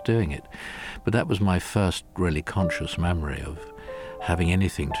why I was doing it. But that was my first really conscious memory of having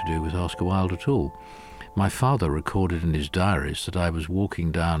anything to do with Oscar Wilde at all. My father recorded in his diaries that I was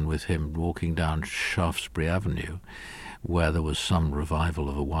walking down Shaftesbury Avenue, where there was some revival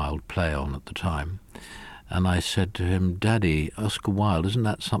of a Wilde play on at the time. And I said to him, Daddy, Oscar Wilde, isn't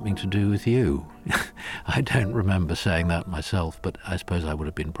that something to do with you? I don't remember saying that myself, but I suppose I would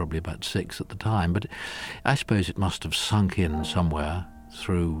have been probably about 6 at the time. But I suppose it must have sunk in somewhere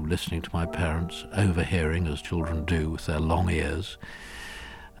through listening to my parents, overhearing, as children do with their long ears.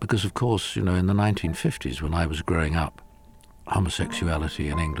 Because, of course, in the 1950s, when I was growing up, homosexuality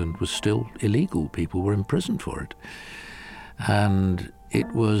in England was still illegal. People were imprisoned for it. And it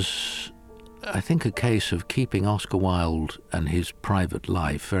was, I think, a case of keeping Oscar Wilde and his private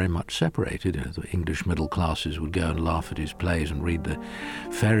life very much separated. The English middle classes would go and laugh at his plays and read the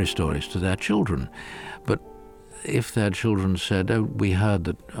fairy stories to their children. But if their children said, oh, we heard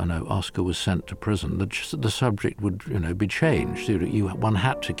that Oscar was sent to prison, the subject would be changed. One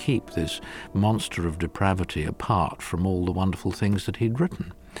had to keep this monster of depravity apart from all the wonderful things that he'd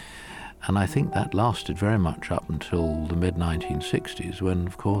written. And I think that lasted very much up until the mid-1960s, when,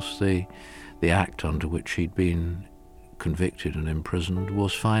 of course, the act under which he'd been convicted and imprisoned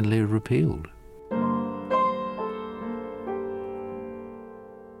was finally repealed.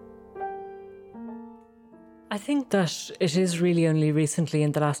 I think that it is really only recently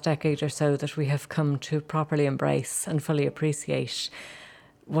in the last decade or so that we have come to properly embrace and fully appreciate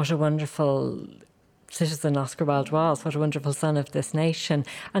what a wonderful citizen Oscar Wilde was, what a wonderful son of this nation.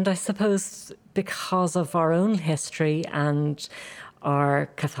 And I suppose because of our own history and our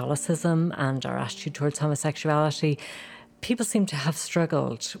Catholicism and our attitude towards homosexuality, people seem to have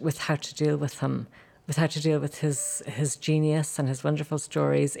struggled with how to deal with him, with how to deal with his genius and his wonderful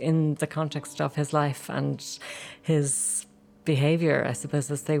stories in the context of his life and his behaviour, I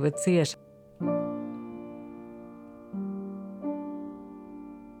suppose, as they would see it.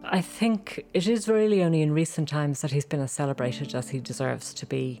 I think it is really only in recent times that he's been as celebrated as he deserves to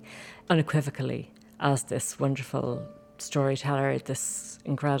be, unequivocally, as this wonderful storyteller, this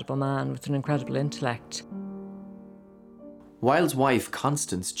incredible man with an incredible intellect. Wilde's wife,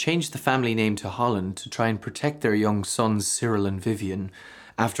 Constance, changed the family name to Holland to try and protect their young sons, Cyril and Vivian,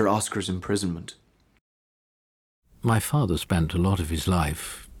 after Oscar's imprisonment. My father spent a lot of his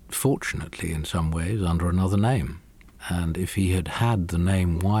life, fortunately in some ways, under another name. And if he had had the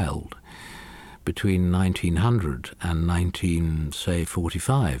name Wilde between 1900 and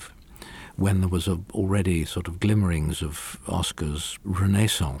 1945, when there was already sort of glimmerings of Oscar's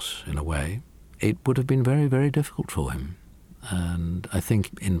renaissance in a way, it would have been very, very difficult for him. And I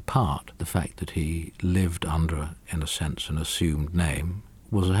think in part the fact that he lived under, in a sense, an assumed name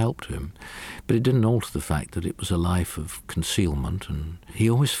was a help to him. But it didn't alter the fact that it was a life of concealment, and he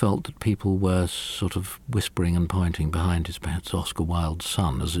always felt that people were sort of whispering and pointing behind his perhaps Oscar Wilde's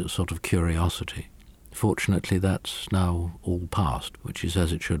son as a sort of curiosity. Fortunately, that's now all past, which is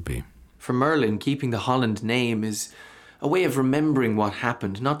as it should be. For Merlin, keeping the Holland name is a way of remembering what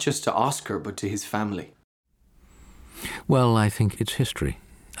happened, not just to Oscar, but to his family. Well, I think it's history,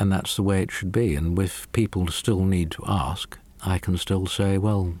 and that's the way it should be. And if people still need to ask, I can still say,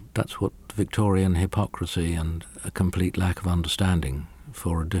 well, that's what Victorian hypocrisy and a complete lack of understanding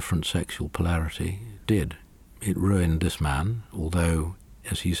for a different sexual polarity did. It ruined this man, although,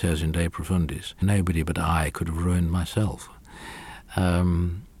 as he says in De Profundis, nobody but I could have ruined myself.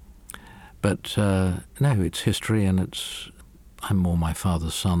 No, it's history, and I'm more my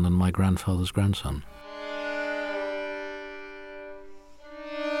father's son than my grandfather's grandson.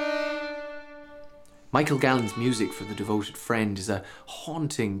 Michael Gallen's music for The Devoted Friend is a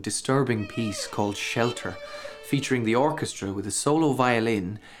haunting, disturbing piece called Shelter, featuring the orchestra with a solo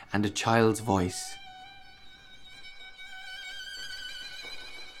violin and a child's voice.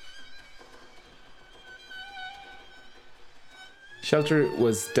 Shelter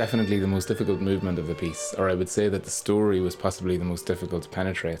was definitely the most difficult movement of the piece, or I would say that the story was possibly the most difficult to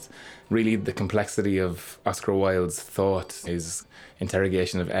penetrate. Really, the complexity of Oscar Wilde's thought, his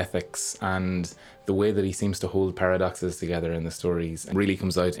interrogation of ethics, and the way that he seems to hold paradoxes together in the stories really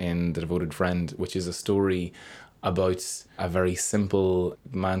comes out in The Devoted Friend, which is a story about a very simple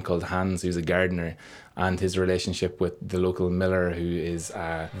man called Hans, who's a gardener, and his relationship with the local miller, who is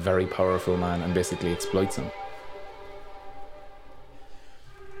a very powerful man and basically exploits him.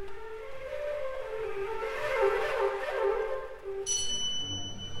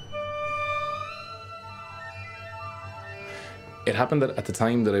 It happened that at the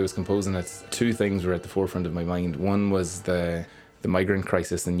time that I was composing it, two things were at the forefront of my mind. One was the migrant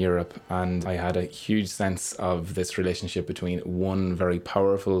crisis in Europe, and I had a huge sense of this relationship between one very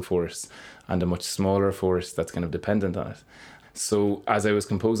powerful force and a much smaller force that's kind of dependent on it. So as I was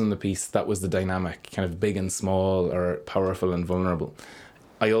composing the piece, that was the dynamic, kind of big and small, or powerful and vulnerable.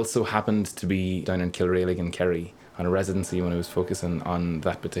 I also happened to be down in Kilraelig in Kerry on a residency when I was focusing on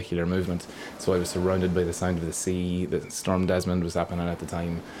that particular movement. So I was surrounded by the sound of the sea, the Storm Desmond was happening at the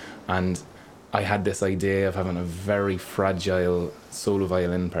time, and I had this idea of having a very fragile solo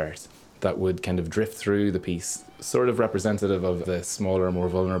violin part that would kind of drift through the piece, sort of representative of the smaller, more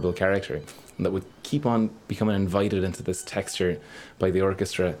vulnerable character, and that would keep on becoming invited into this texture by the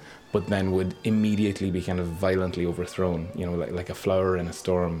orchestra, but then would immediately be kind of violently overthrown, you know, like a flower in a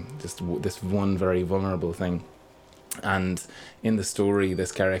storm, just this one very vulnerable thing. And in the story,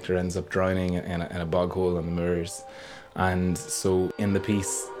 this character ends up drowning in a bog hole in the Moors. And so in the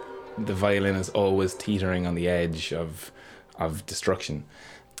piece, the violin is always teetering on the edge of destruction.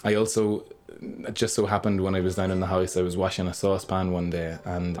 I also, it just so happened when I was down in the house, I was washing a saucepan one day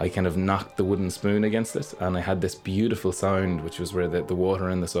and I kind of knocked the wooden spoon against it, and I had this beautiful sound, which was where the water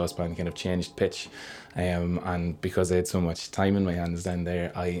in the saucepan kind of changed pitch. And because I had so much time in my hands down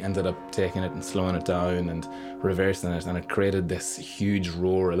there, I ended up taking it and slowing it down and reversing it, and it created this huge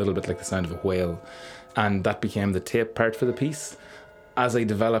roar, a little bit like the sound of a whale. And that became the tape part for the piece. as I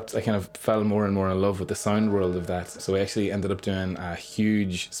developed, I kind of fell more and more in love with the sound world of that. So I actually ended up doing a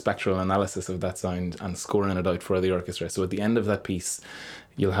huge spectral analysis of that sound and scoring it out for the orchestra. So at the end of that piece,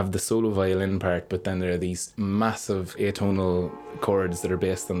 you'll have the solo violin part, but then there are these massive atonal chords that are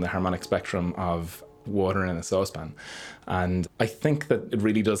based on the harmonic spectrum of water in a saucepan. And I think that it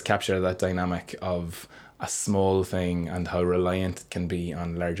really does capture that dynamic of a small thing and how reliant it can be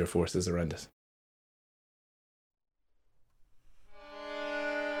on larger forces around it.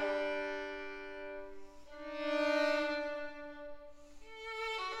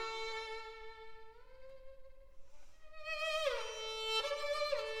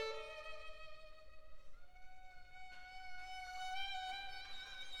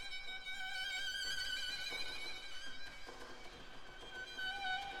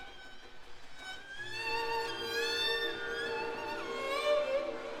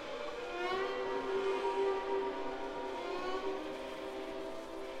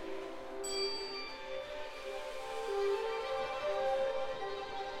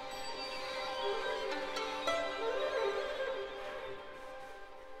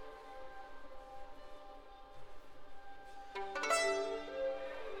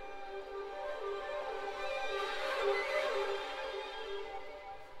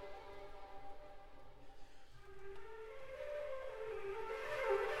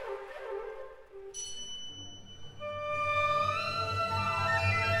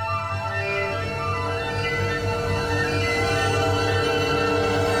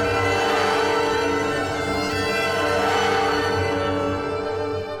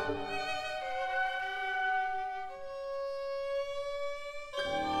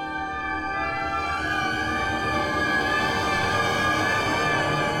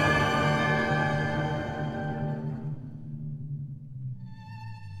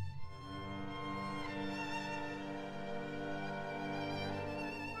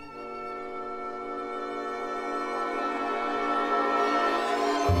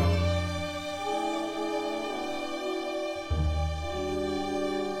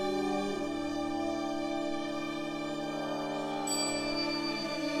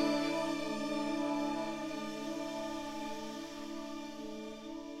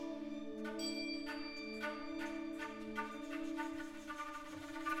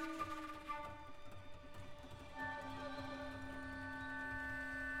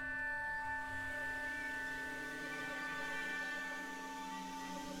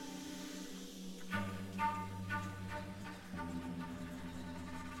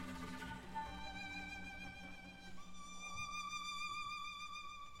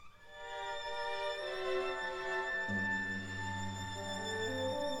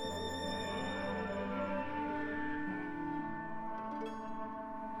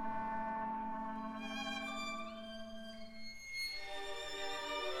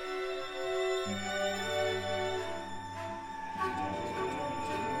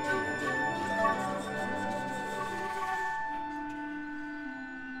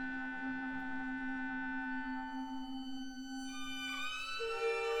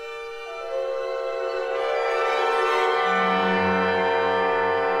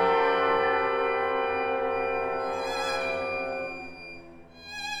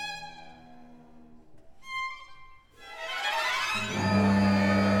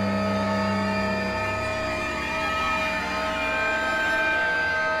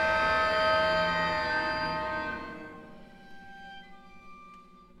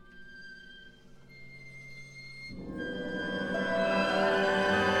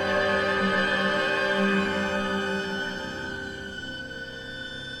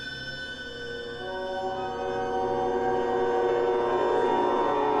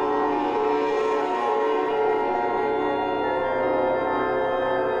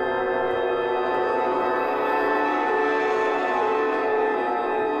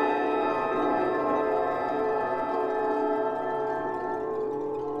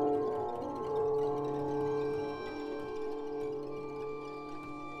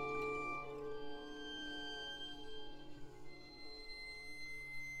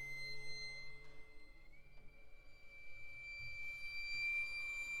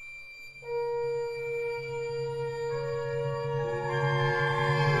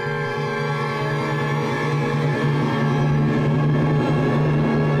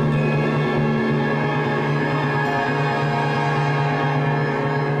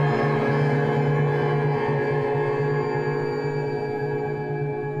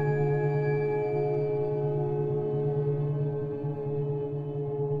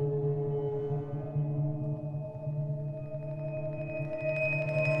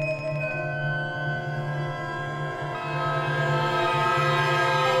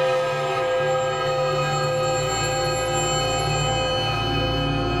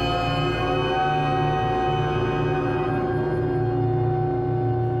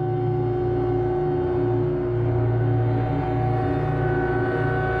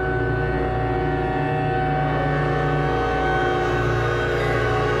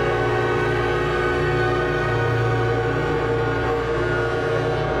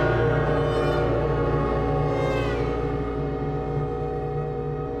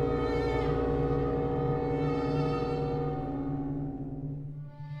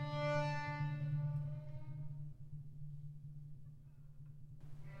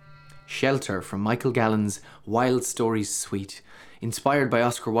 Shelter from Michael Gallen's Wild Stories Suite, inspired by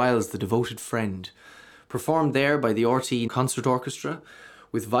Oscar Wilde's The Devoted Friend, performed there by the RTE Concert Orchestra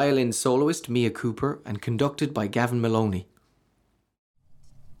with violin soloist Mia Cooper and conducted by Gavin Maloney.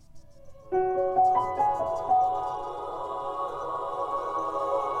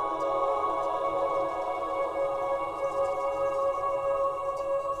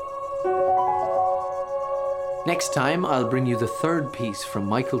 Next time, I'll bring you the third piece from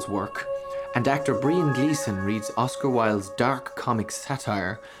Michael's work, and actor Brian Gleeson reads Oscar Wilde's dark comic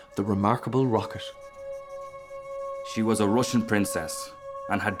satire, The Remarkable Rocket. She was a Russian princess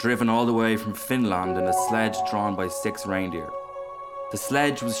and had driven all the way from Finland in a sledge drawn by 6 reindeer. The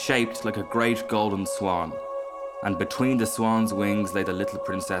sledge was shaped like a great golden swan, and between the swan's wings lay the little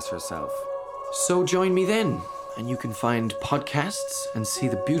princess herself. So join me then, and you can find podcasts and see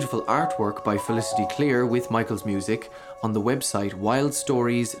the beautiful artwork by Felicity Clear with Michael's music on the website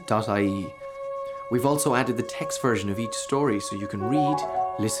wildstories.ie. We've also added the text version of each story so you can read,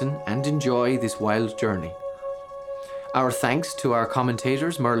 listen and enjoy this wild journey. Our thanks to our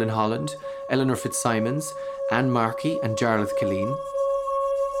commentators Merlin Holland, Eleanor Fitzsimons, Anne Markey and Jarlath Killeen.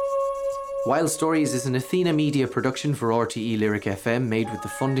 Wild Stories is an Athena Media production for RTE Lyric FM, made with the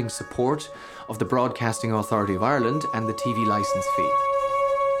funding support of the Broadcasting Authority of Ireland and the TV licence fee.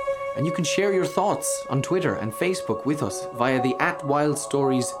 And you can share your thoughts on Twitter and Facebook with us via the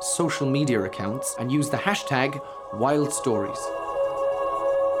 @WildStories social media accounts and use the hashtag WildStories.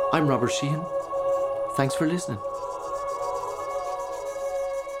 I'm Robert Sheehan. Thanks for listening.